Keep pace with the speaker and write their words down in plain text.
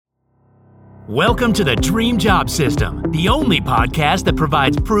Welcome to the Dream Job System, the only podcast that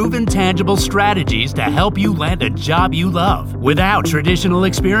provides proven, tangible strategies to help you land a job you love without traditional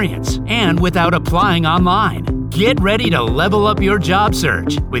experience and without applying online. Get ready to level up your job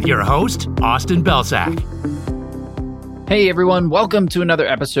search with your host, Austin Belsak. Hey everyone, welcome to another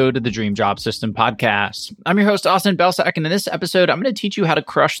episode of the Dream Job System podcast. I'm your host, Austin Belsak, and in this episode, I'm going to teach you how to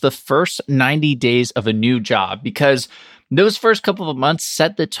crush the first 90 days of a new job, because those first couple of months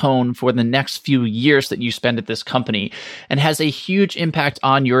set the tone for the next few years that you spend at this company and has a huge impact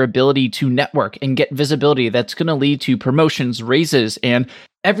on your ability to network and get visibility that's going to lead to promotions, raises, and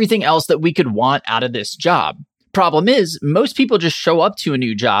everything else that we could want out of this job. Problem is, most people just show up to a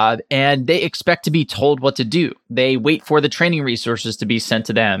new job and they expect to be told what to do. They wait for the training resources to be sent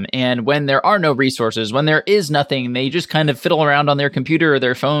to them. And when there are no resources, when there is nothing, they just kind of fiddle around on their computer or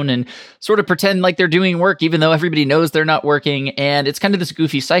their phone and sort of pretend like they're doing work, even though everybody knows they're not working. And it's kind of this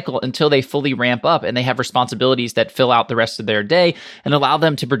goofy cycle until they fully ramp up and they have responsibilities that fill out the rest of their day and allow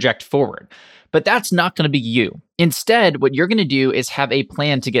them to project forward. But that's not going to be you. Instead, what you're going to do is have a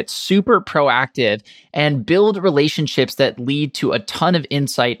plan to get super proactive and build relationships that lead to a ton of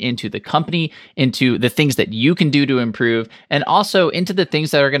insight into the company, into the things that you can do to improve, and also into the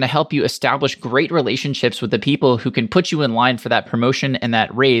things that are going to help you establish great relationships with the people who can put you in line for that promotion and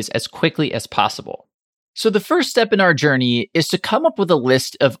that raise as quickly as possible. So the first step in our journey is to come up with a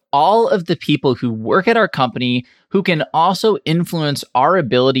list of all of the people who work at our company who can also influence our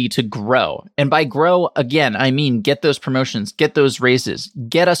ability to grow. And by grow, again, I mean get those promotions, get those raises,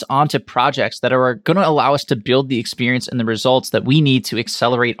 get us onto projects that are going to allow us to build the experience and the results that we need to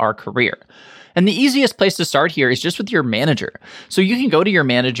accelerate our career. And the easiest place to start here is just with your manager. So you can go to your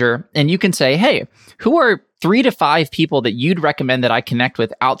manager and you can say, hey, who are 3 to 5 people that you'd recommend that I connect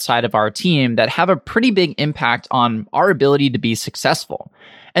with outside of our team that have a pretty big impact on our ability to be successful?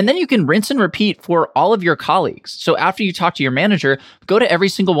 And then you can rinse and repeat for all of your colleagues. So after you talk to your manager, go to every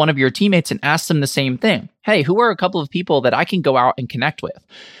single one of your teammates and ask them the same thing. Hey, who are a couple of people that I can go out and connect with?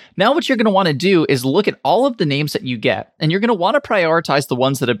 Now, what you're going to want to do is look at all of the names that you get, and you're going to want to prioritize the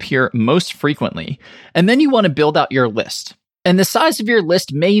ones that appear most frequently. And then you want to build out your list. And the size of your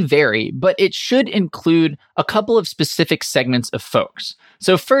list may vary, but it should include a couple of specific segments of folks.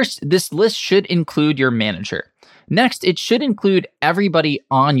 So first, this list should include your manager. Next, it should include everybody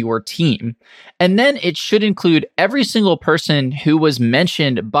on your team. And then it should include every single person who was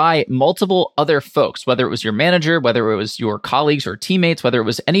mentioned by multiple other folks, whether it was your manager, whether it was your colleagues or teammates, whether it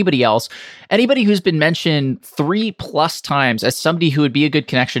was anybody else. Anybody who's been mentioned 3+ times as somebody who would be a good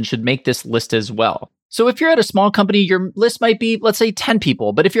connection should make this list as well. So if you're at a small company, your list might be, let's say, 10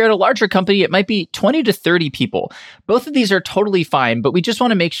 people. But if you're at a larger company, it might be 20 to 30 people. Both of these are totally fine, but we just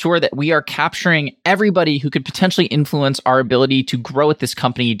want to make sure that we are capturing everybody who could potentially influence our ability to grow at this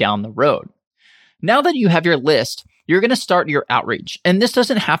company down the road. Now that you have your list, you're going to start your outreach. And this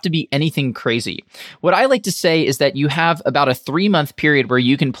doesn't have to be anything crazy. What I like to say is that you have about a 3-month period where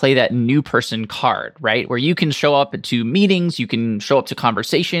you can play that new person card, right? Where you can show up to meetings, you can show up to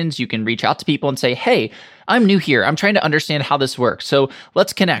conversations, you can reach out to people and say, hey, I'm new here. I'm trying to understand how this works. So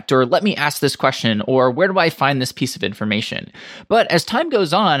let's connect, or let me ask this question, or where do I find this piece of information? But as time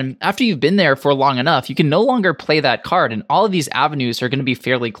goes on, after you've been there for long enough, you can no longer play that card, and all of these avenues are going to be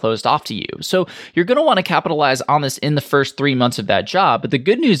fairly closed off to you. So you're going to want to capitalize on this in the first 3 months of that job. But the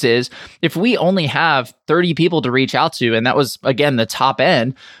good news is, if we only have 30 people to reach out to, and that was, again, the top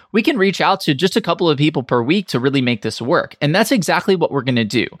end, we can reach out to just a couple of people per week to really make this work. And that's exactly what we're going to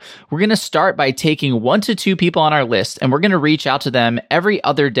do. We're going to start by taking 1 to 2 people on our list, and we're going to reach out to them every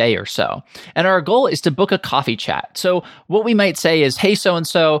other day or so. And our goal is to book a coffee chat. So what we might say is, hey,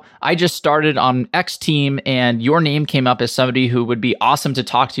 so-and-so, I just started on X team, and your name came up as somebody who would be awesome to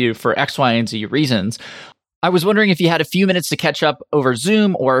talk to for X, Y, and Z reasons. I was wondering if you had a few minutes to catch up over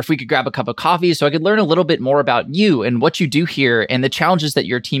Zoom, or if we could grab a cup of coffee so I could learn a little bit more about you and what you do here and the challenges that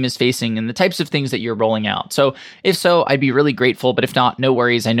your team is facing and the types of things that you're rolling out. So if so, I'd be really grateful, but if not, no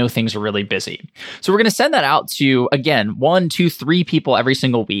worries. I know things are really busy. So we're going to send that out to, again, 1, 2, 3 people every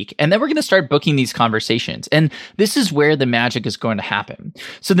single week. And then we're going to start booking these conversations. And this is where the magic is going to happen.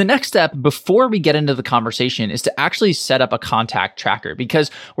 So the next step before we get into the conversation is to actually set up a contact tracker,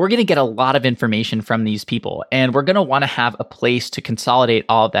 because we're going to get a lot of information from these people. people. And we're going to want to have a place to consolidate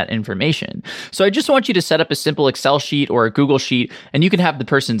all of that information. So I just want you to set up a simple Excel sheet or a Google Sheet, and you can have the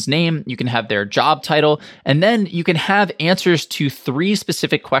person's name, you can have their job title, and then you can have answers to 3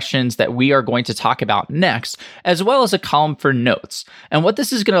 specific questions that we are going to talk about next, as well as a column for notes. And what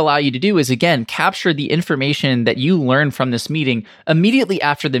this is going to allow you to do is, again, capture the information that you learned from this meeting immediately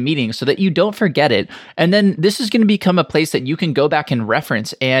after the meeting so that you don't forget it. And then this is going to become a place that you can go back and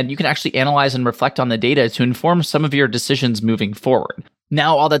reference, and you can actually analyze and reflect on the data to inform some of your decisions moving forward.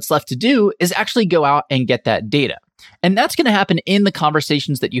 Now, all that's left to do is actually go out and get that data. And that's going to happen in the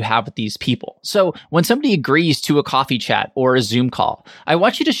conversations that you have with these people. So when somebody agrees to a coffee chat or a Zoom call, I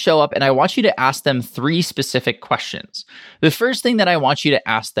want you to show up and I want you to ask them 3 specific questions. The first thing that I want you to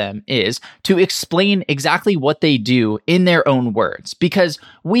ask them is to explain exactly what they do in their own words, because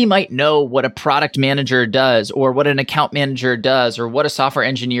we might know what a product manager does or what an account manager does or what a software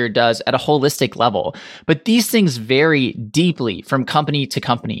engineer does at a holistic level. But these things vary deeply from company to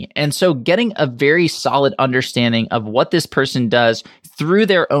company. And so getting a very solid understanding of what this person does through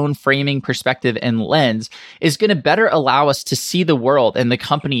their own framing, perspective, and lens is going to better allow us to see the world and the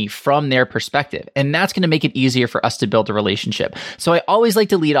company from their perspective. And that's going to make it easier for us to build a relationship. So I always like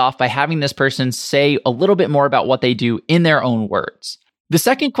to lead off by having this person say a little bit more about what they do in their own words. The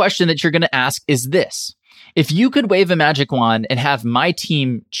second question that you're going to ask is this: if you could wave a magic wand and have my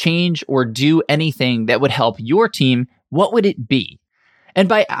team change or do anything that would help your team, what would it be? And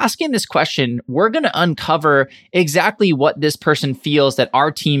by asking this question, we're going to uncover exactly what this person feels that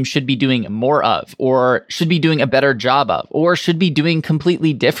our team should be doing more of, or should be doing a better job of, or should be doing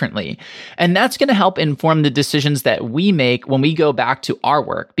completely differently. And that's going to help inform the decisions that we make when we go back to our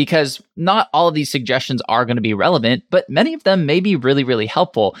work, because not all of these suggestions are going to be relevant, but many of them may be really, really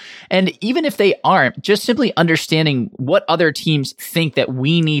helpful. And even if they aren't, just simply understanding what other teams think that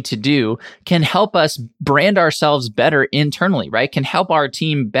we need to do can help us brand ourselves better internally, right? Can help our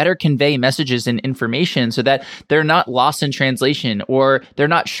team better convey messages and information so that they're not lost in translation or they're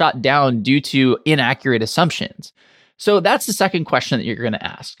not shot down due to inaccurate assumptions. So that's the second question that you're going to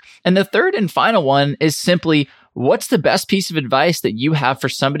ask. And the third and final one is simply, what's the best piece of advice that you have for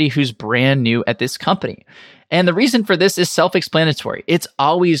somebody who's brand new at this company? And the reason for this is self-explanatory. It's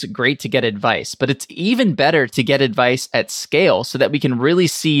always great to get advice, but it's even better to get advice at scale so that we can really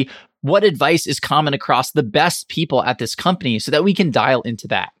see what advice is common across the best people at this company so that we can dial into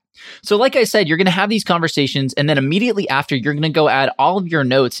that. So like I said, you're going to have these conversations, and then immediately after, you're going to go add all of your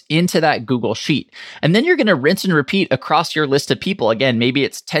notes into that Google Sheet. And then you're going to rinse and repeat across your list of people. Again, maybe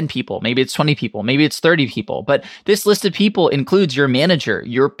it's 10 people, maybe it's 20 people, maybe it's 30 people. But this list of people includes your manager,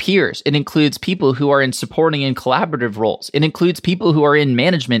 your peers. It includes people who are in supporting and collaborative roles. It includes people who are in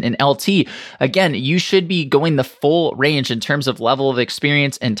management and LT. Again, you should be going the full range in terms of level of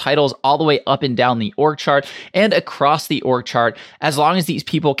experience and titles all the way up and down the org chart and across the org chart, as long as these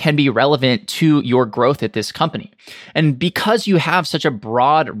people can be relevant to your growth at this company. And because you have such a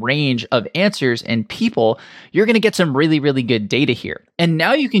broad range of answers and people, you're going to get some really, really good data here. And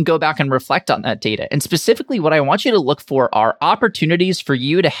now you can go back and reflect on that data. And specifically, what I want you to look for are opportunities for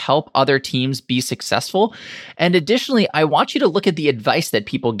you to help other teams be successful. And additionally, I want you to look at the advice that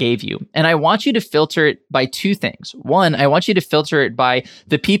people gave you. And I want you to filter it by 2 things. One, I want you to filter it by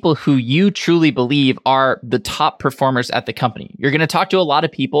the people who you truly believe are the top performers at the company. You're going to talk to a lot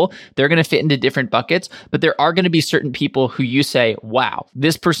of people. They're going to fit into different buckets, but there are going to be certain people who you say, wow,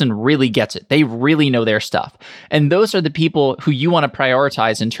 this person really gets it. They really know their stuff. And those are the people who you want to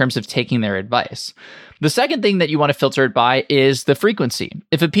prioritize in terms of taking their advice. The second thing that you want to filter it by is the frequency.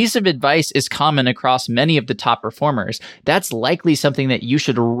 If a piece of advice is common across many of the top performers, that's likely something that you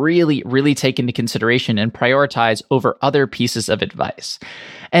should really, really take into consideration and prioritize over other pieces of advice.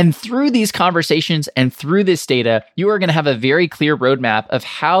 And through these conversations and through this data, you are going to have a very clear roadmap of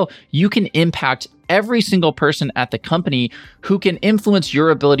how you can impact every single person at the company who can influence your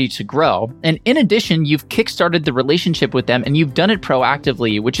ability to grow. And in addition, you've kickstarted the relationship with them and you've done it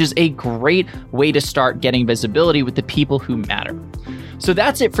proactively, which is a great way to start getting visibility with the people who matter. So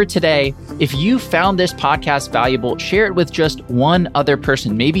that's it for today. If you found this podcast valuable, share it with just one other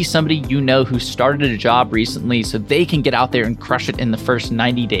person, maybe somebody you know who started a job recently so they can get out there and crush it in the first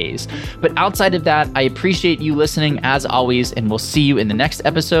 90 days. But outside of that, I appreciate you listening as always, and we'll see you in the next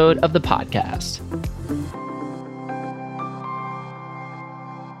episode of the podcast.